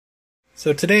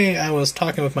So today I was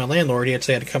talking with my landlord. He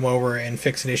actually had to come over and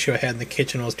fix an issue I had in the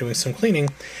kitchen. I was doing some cleaning,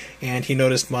 and he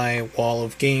noticed my wall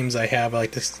of games. I have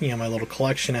like this, my little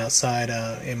collection outside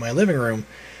in my living room,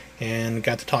 and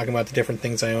got to talking about the different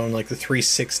things I own, like the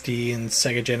 360 and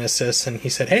Sega Genesis. And he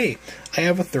said, "Hey, I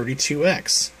have a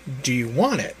 32X. Do you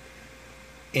want it?"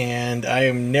 And I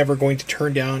am never going to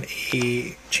turn down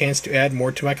a chance to add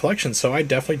more to my collection. So I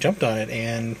definitely jumped on it,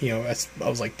 and I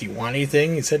was like, "Do you want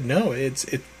anything?" He said, "No,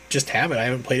 just have it. I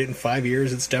haven't played it in 5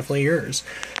 years. It's definitely yours."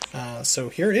 So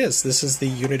here it is. This is the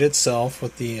unit itself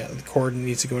with the cord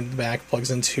needs to go into the back,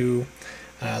 plugs into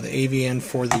the AV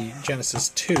for the Genesis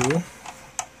 2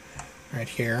 right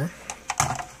here.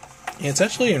 And it's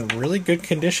actually in really good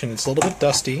condition. It's a little bit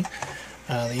dusty.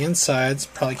 The insides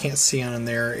probably can't see on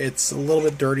there. It's a little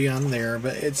bit dirty on there,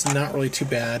 but it's not really too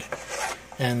bad.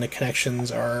 And the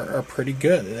connections are pretty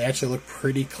good. They actually look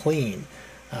pretty clean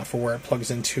for where it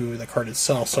plugs into the card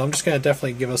itself. So I'm just going to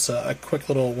definitely give us a quick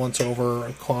little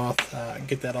once-over cloth,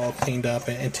 get that all cleaned up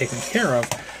and taken care of.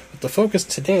 But the focus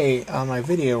today on my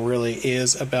video really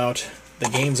is about the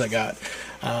games I got.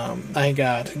 I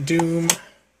got Doom,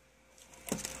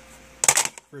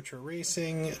 Retro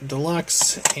Racing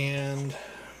Deluxe, and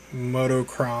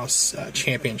Motocross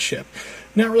Championship.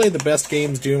 Not really the best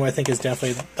games. Doom, I think, is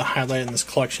definitely the highlight in this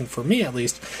collection, for me at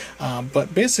least.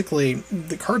 But basically,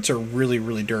 the cards are really,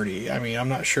 really dirty. I mean, I'm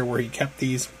not sure where he kept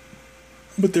these,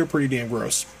 but they're pretty damn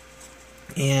gross.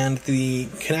 And the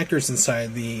connectors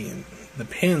inside, the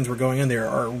pins we're going in there,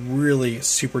 are really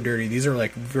super dirty. These are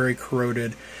like very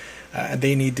corroded.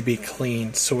 They need to be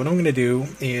cleaned. So what I'm going to do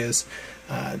is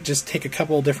just take a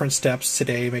couple different steps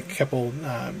today, make a couple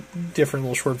different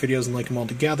little short videos and link them all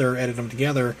together, edit them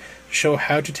together, show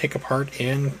how to take apart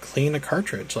and clean a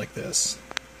cartridge like this.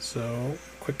 So,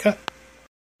 quick cut.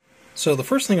 So the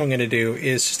first thing I'm going to do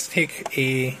is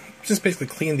just basically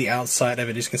clean the outside of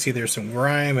it. As you can see, there's some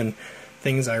grime and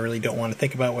things I really don't want to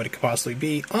think about what it could possibly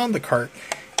be on the cart.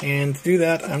 And to do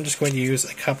that, I'm just going to use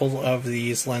a couple of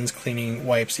these lens cleaning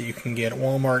wipes that you can get at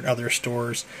Walmart, other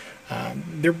stores.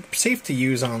 They're safe to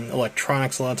use on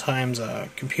electronics a lot of times,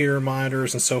 computer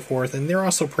monitors and so forth, and they're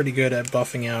also pretty good at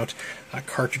buffing out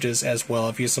cartridges as well.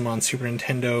 I've used them on Super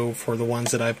Nintendo for the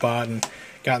ones that I've bought and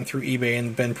gotten through eBay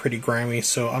and been pretty grimy.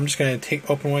 So I'm just going to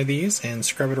open one of these and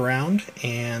scrub it around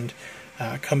and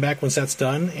come back once that's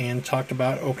done and talk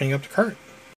about opening up the cart.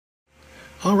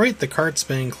 Alright, the cart's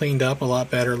been cleaned up, a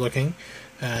lot better looking.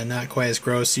 Not quite as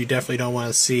gross. You definitely don't want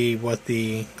to see what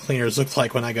the cleaners looked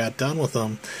like when I got done with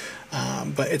them.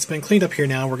 But it's been cleaned up here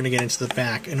now. We're going to get into the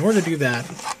back. In order to do that,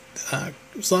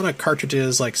 there's a lot of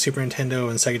cartridges like Super Nintendo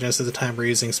and Sega Genesis at the time were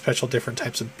using special different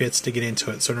types of bits to get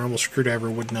into it, so a normal screwdriver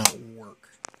would not work.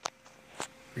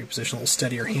 Reposition a little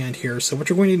steadier hand here. So what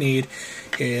you're going to need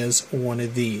is one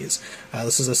of these.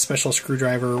 This is a special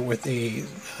screwdriver with a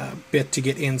bit to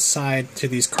get inside to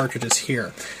these cartridges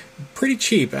here. Pretty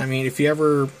cheap. I mean, if you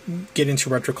ever get into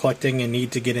retro collecting and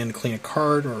need to get in to clean a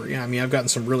cart, or I've gotten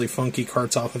some really funky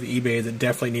carts off of eBay that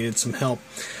definitely needed some help.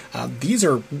 These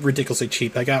are ridiculously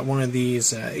cheap. I got one of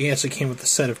these. It actually came with a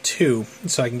set of 2,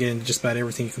 so I can get into just about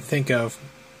everything you can think of,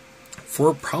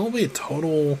 for probably a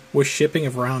total with shipping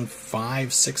of around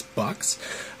 $5-6.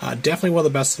 Definitely one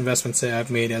of the best investments that I've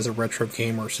made as a retro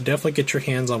gamer. So definitely get your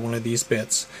hands on one of these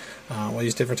bits. One of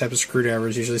these different types of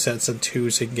screwdrivers, usually sets of 2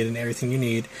 so you can get in everything you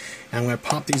need. And I'm going to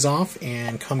pop these off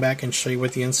and come back and show you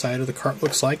what the inside of the cart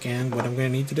looks like and what I'm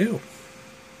going to need to do.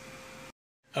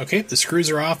 Okay, the screws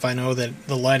are off. I know that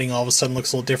the lighting all of a sudden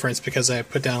looks a little different. It's because I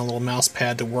put down a little mouse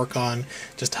pad to work on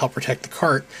just to help protect the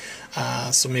cart.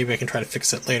 So maybe I can try to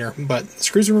fix it later. But the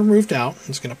screws are removed out. I'm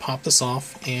just going to pop this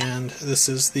off, and this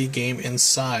is the game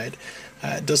inside.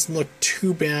 It doesn't look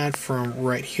too bad from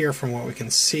right here from what we can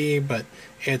see, but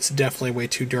it's definitely way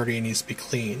too dirty and needs to be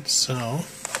cleaned. So,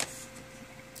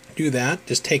 do that.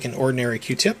 Just take an ordinary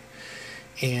Q-tip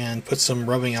and put some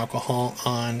rubbing alcohol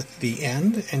on the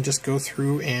end and just go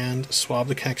through and swab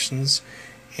the connections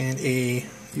in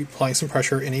you applying some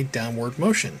pressure in a downward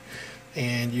motion.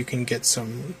 And you can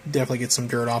definitely get some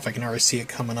dirt off. I can already see it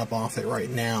coming up off it right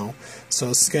now. So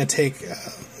this is going to take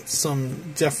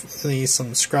definitely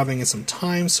some scrubbing and some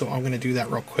time, so I'm going to do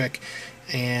that real quick.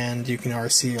 And you can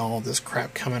already see all of this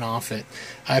crap coming off it.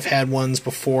 I've had ones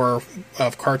before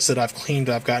of carts that I've cleaned,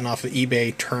 I've gotten off of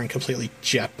eBay, turned completely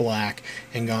jet black,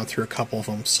 and gone through a couple of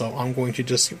them. So I'm going to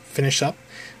just finish up,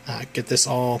 get this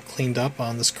all cleaned up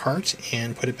on this cart,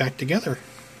 and put it back together.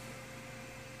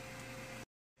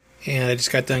 And I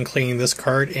just got done cleaning this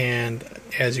cart, and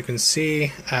as you can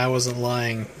see, I wasn't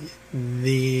lying.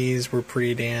 These were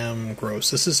pretty damn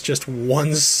gross. This is just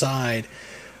one side.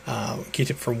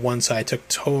 Q-tip from one side. Took a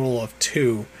total of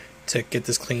 2 to get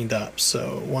this cleaned up.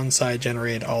 So one side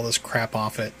generated all this crap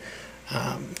off it.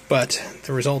 But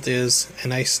the result is a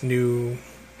nice new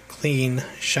clean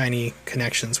shiny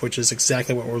connections, which is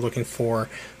exactly what we're looking for,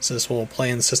 so this will play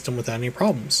in the system without any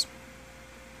problems.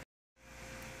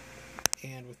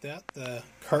 And with that, the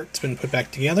cart's been put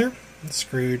back together,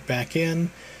 screwed back in,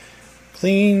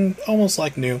 clean, almost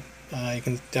like new. You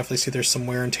can definitely see there's some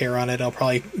wear and tear on it. I'll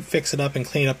probably fix it up and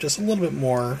clean it up just a little bit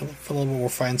more, for a little bit more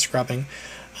fine scrubbing.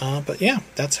 But yeah,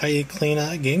 that's how you clean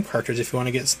a game cartridge if you want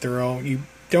to get thorough. You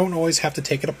don't always have to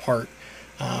take it apart,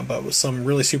 but with some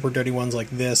really super dirty ones like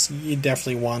this, you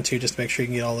definitely want to just make sure you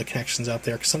can get all the connections out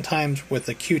there. Because sometimes with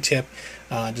a Q-tip,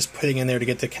 just putting in there to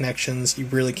get the connections, you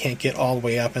really can't get all the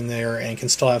way up in there and can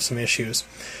still have some issues.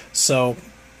 So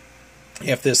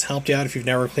if this helped you out, if you've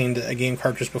never cleaned a game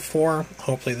cartridge before,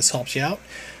 hopefully this helps you out.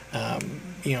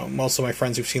 You know, most of my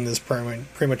friends who've seen this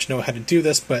pretty much know how to do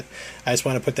this, but I just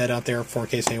want to put that out there for in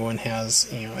case anyone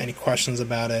has any questions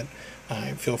about it.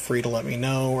 Feel free to let me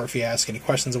know, or if you ask any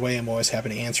questions away, I'm always happy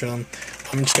to answer them.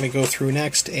 I'm just going to go through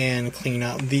next and clean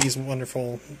out these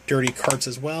wonderful dirty carts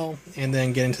as well, and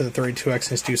then get into the 32X and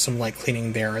just do some light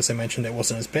cleaning there. As I mentioned, it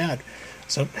wasn't as bad.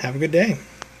 So have a good day.